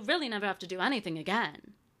strategy. You'll really never have to do anything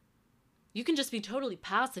again. You can just be totally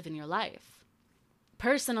passive in your life.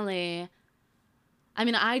 Personally, I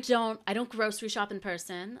mean, I don't grocery shop in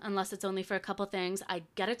person unless it's only for a couple things. I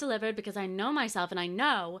get it delivered because I know myself and I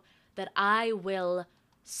know that I will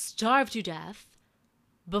starve to death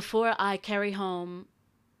before I carry home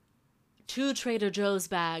 2 Trader Joe's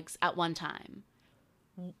bags at one time.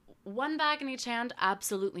 One bag in each hand?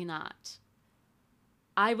 Absolutely not.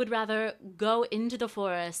 I would rather go into the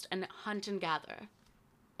forest and hunt and gather.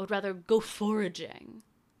 I would rather go foraging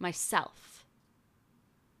myself.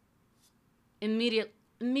 Immediate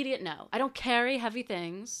no. I don't carry heavy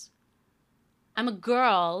things. I'm a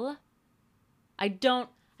girl. I don't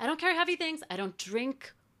carry heavy things. I don't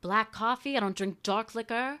drink black coffee. I don't drink dark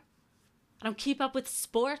liquor. I don't keep up with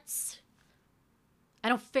sports. I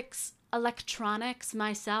don't fix electronics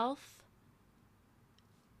myself.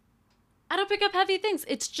 I don't pick up heavy things.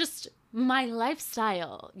 It's just my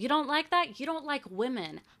lifestyle. You don't like that? You don't like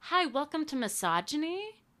women. Hi, welcome to misogyny.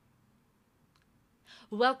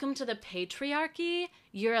 Welcome to the patriarchy.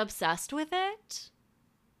 You're obsessed with it.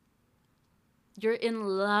 You're in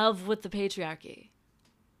love with the patriarchy.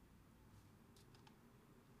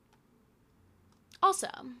 Also,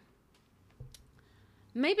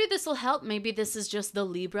 maybe this will help. Maybe this is just the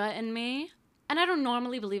Libra in me. And I don't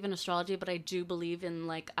normally believe in astrology, but I do believe in,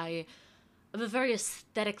 like, I'm a very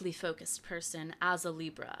aesthetically focused person as a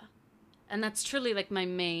Libra. And that's truly, like, my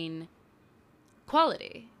main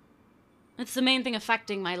quality. It's the main thing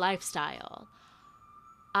affecting my lifestyle.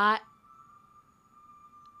 Who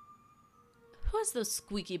has those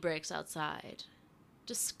squeaky brakes outside?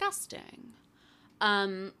 Disgusting.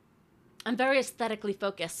 I'm very aesthetically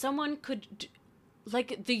focused. Someone could,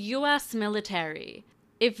 like the US military,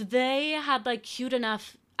 if they had like cute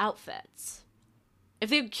enough outfits, if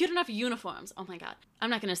they had cute enough uniforms, oh my God, I'm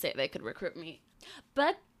not going to say they could recruit me.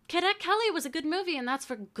 But Cadet Kelly was a good movie, and that's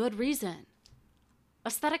for good reason.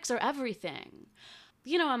 Aesthetics are everything.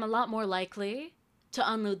 You know, I'm a lot more likely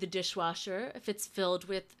to unload the dishwasher if it's filled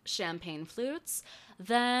with champagne flutes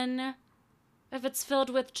than if it's filled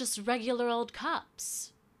with just regular old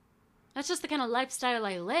cups. That's just the kind of lifestyle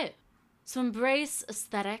I live. So embrace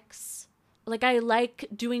aesthetics. Like, I like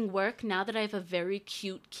doing work now that I have a very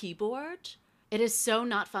cute keyboard. It is so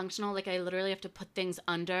not functional. Like, I literally have to put things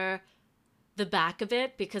under the back of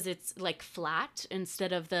it because it's like flat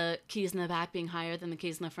instead of the keys in the back being higher than the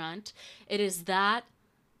keys in the front. It is that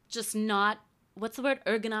just not, what's the word?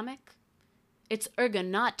 Ergonomic? It's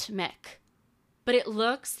ergonomic. But it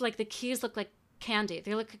looks like the keys look like candy.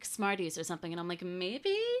 They look like Smarties or something. And I'm like,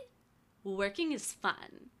 maybe working is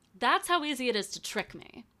fun. That's how easy it is to trick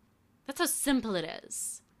me. That's how simple it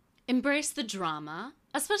is. Embrace the drama,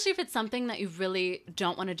 especially if it's something that you really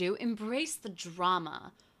don't want to do. Embrace the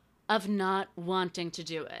drama of not wanting to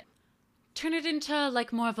do it. Turn it into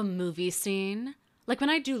like more of a movie scene. Like when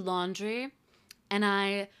I do laundry and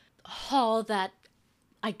I haul that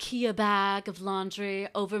IKEA bag of laundry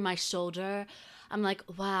over my shoulder, I'm like,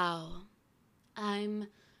 wow, I'm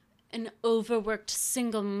an overworked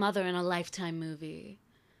single mother in a Lifetime movie.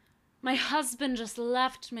 My husband just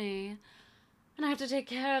left me and I have to take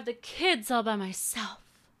care of the kids all by myself.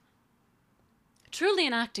 Truly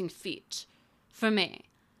an acting feat for me.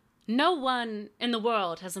 No one in the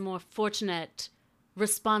world has a more fortunate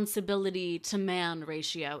responsibility to man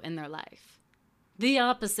ratio in their life. The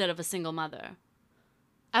opposite of a single mother.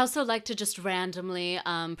 I also like to just randomly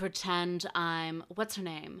pretend I'm, what's her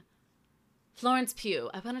name? Florence Pugh.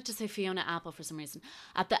 I wanted to say Fiona Apple for some reason.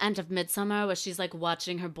 At the end of Midsummer, where she's like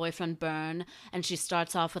watching her boyfriend burn, and she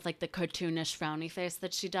starts off with like the cartoonish frowny face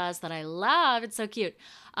that she does that I love. It's so cute.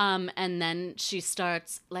 And then she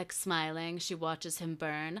starts like smiling. She watches him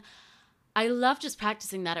burn. I love just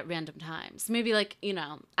practicing that at random times. Maybe like, you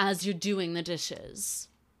know, as you're doing the dishes.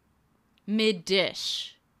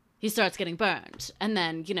 Mid-dish, he starts getting burned. And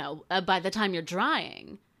then, you know, by the time you're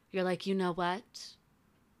drying, you're like, you know what?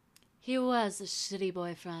 He was a shitty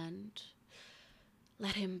boyfriend.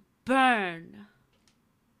 Let him burn.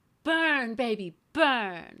 Burn, baby,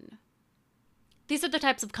 burn. These are the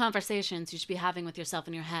types of conversations you should be having with yourself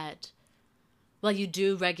in your head while you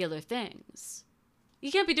do regular things.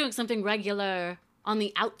 You can't be doing something regular on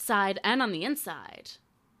the outside and on the inside.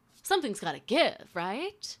 Something's got to give,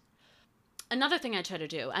 right? Another thing I try to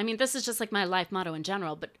do, I mean, this is just like my life motto in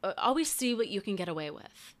general, but always see what you can get away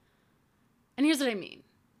with. And here's what I mean.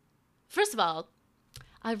 First of all,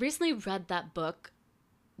 I recently read that book.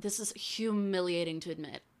 This is humiliating to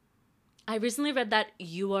admit. I recently read that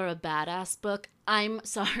You Are a Badass book. I'm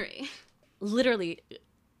sorry. Literally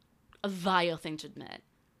a vile thing to admit.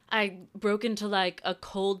 I broke into like a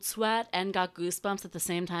cold sweat and got goosebumps at the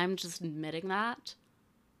same time just admitting that.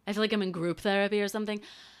 I feel like I'm in group therapy or something.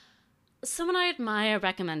 Someone I admire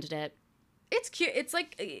recommended it. It's cute. It's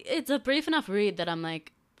like, it's a brief enough read that I'm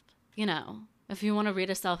like, you know, if you want to read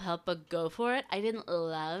a self-help book, go for it. I didn't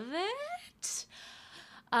love it.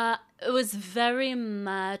 It was very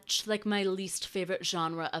much like my least favorite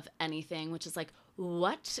genre of anything, which is like,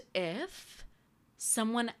 what if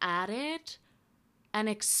someone added an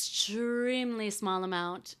extremely small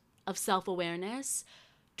amount of self-awareness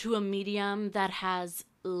to a medium that has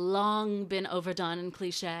long been overdone and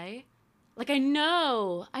cliche? Like, I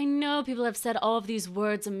know people have said all of these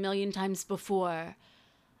words a million times before.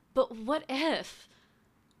 But what if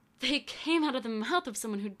they came out of the mouth of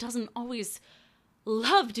someone who doesn't always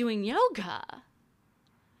love doing yoga?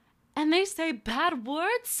 And they say bad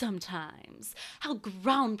words sometimes. How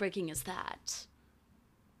groundbreaking is that?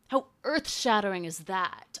 How earth-shattering is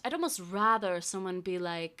that? I'd almost rather someone be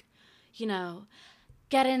like, you know,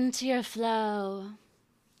 get into your flow.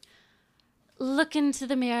 Look into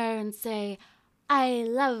the mirror and say, I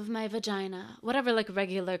love my vagina. Whatever like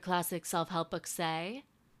regular classic self-help books say.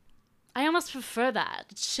 I almost prefer that.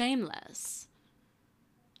 It's shameless.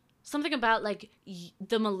 Something about like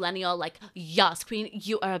the millennial, like, yes, queen,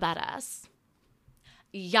 you are a badass.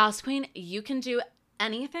 Yes, queen, you can do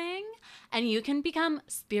anything and you can become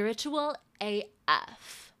spiritual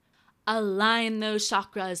AF. Align those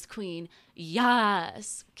chakras, queen.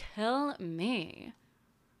 Yes, kill me.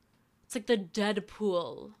 It's like the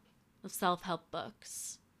Deadpool of self-help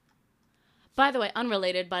books. By the way,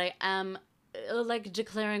 unrelated, but I am like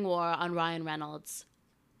declaring war on Ryan Reynolds.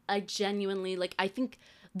 I genuinely, like, I think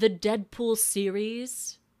the Deadpool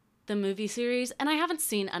series, the movie series, and I haven't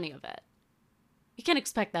seen any of it. You can't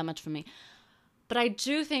expect that much from me. But I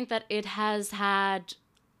do think that it has had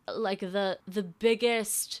like the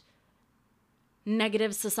biggest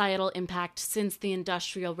negative societal impact since the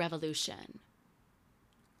Industrial Revolution.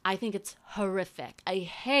 I think it's horrific. I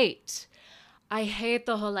hate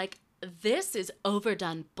the whole like, this is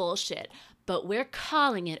overdone bullshit, but we're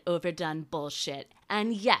calling it overdone bullshit.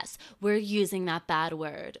 And yes, we're using that bad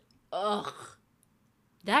word. Ugh.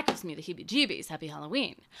 That gives me the heebie-jeebies. Happy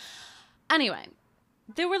Halloween. Anyway,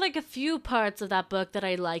 there were like a few parts of that book that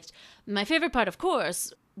I liked. My favorite part, of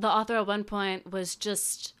course, the author at one point was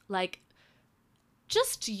just like,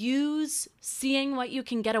 just use seeing what you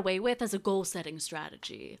can get away with as a goal-setting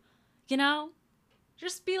strategy. You know?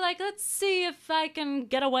 Just be like, let's see if I can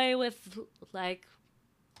get away with, like,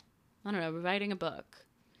 I don't know, writing a book,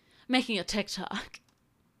 making a TikTok.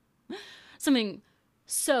 Something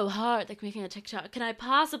so hard like making a TikTok. Can I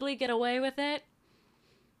possibly get away with it?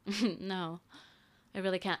 No, I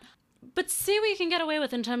really can't. But see what you can get away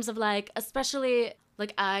with in terms of like, especially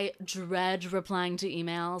like I dread replying to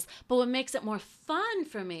emails, but what makes it more fun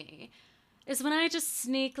for me is when I just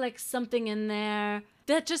sneak like something in there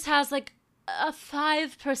that just has like a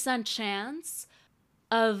 5% chance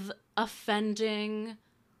of offending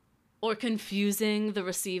or confusing the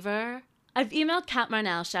receiver. I've emailed Kat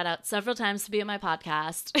Marnell, shout out, several times to be on my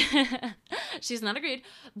podcast. She's not agreed,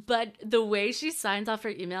 but the way she signs off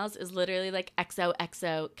her emails is literally like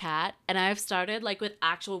XOXO Kat. And I've started like with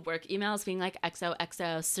actual work emails being like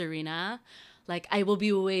XOXO Serena. Like, I will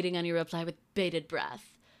be waiting on your reply with bated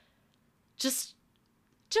breath. Just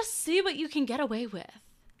see what you can get away with.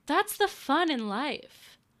 That's the fun in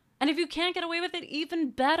life. And if you can't get away with it,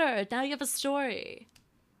 even better. Now you have a story.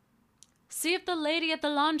 See if the lady at the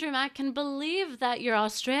laundromat can believe that you're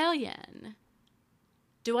Australian.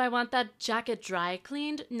 Do I want that jacket dry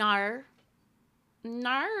cleaned? Nar.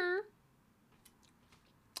 Nar.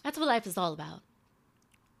 That's what life is all about.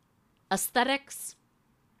 Aesthetics,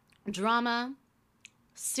 drama,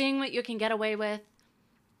 seeing what you can get away with,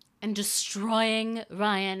 and destroying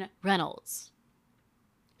Ryan Reynolds,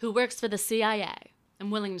 who works for the CIA. I'm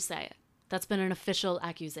willing to say it. That's been an official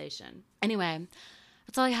accusation. Anyway,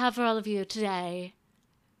 that's all I have for all of you today.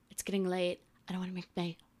 It's getting late. I don't want to make my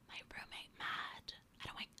roommate mad. I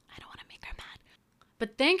don't want to make her mad.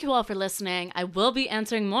 But thank you all for listening. I will be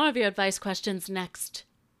answering more of your advice questions next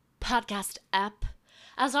podcast app.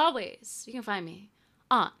 As always, you can find me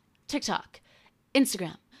on TikTok,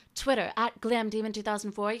 Instagram, Twitter at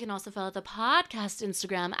GlamDemon2004. You can also follow the podcast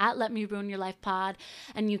Instagram at Let Me Ruin Your Life Pod.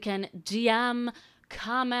 And you can DM,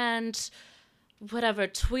 comment, whatever,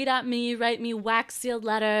 tweet at me, write me wax sealed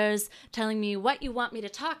letters telling me what you want me to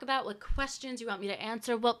talk about, what questions you want me to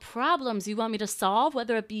answer, what problems you want me to solve,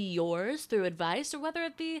 whether it be yours through advice or whether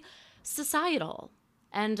it be societal.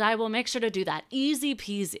 And I will make sure to do that. Easy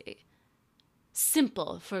peasy.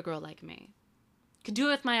 Simple for a girl like me. Could do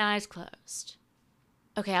it with my eyes closed.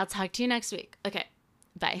 Okay, I'll talk to you next week. Okay,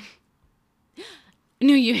 bye.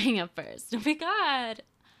 No, you hang up first. Oh my God.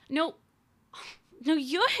 No,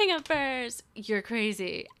 you hang up first. You're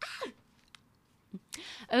crazy.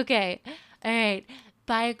 Okay, all right.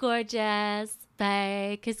 Bye, gorgeous.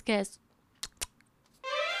 Bye. Kiss, kiss.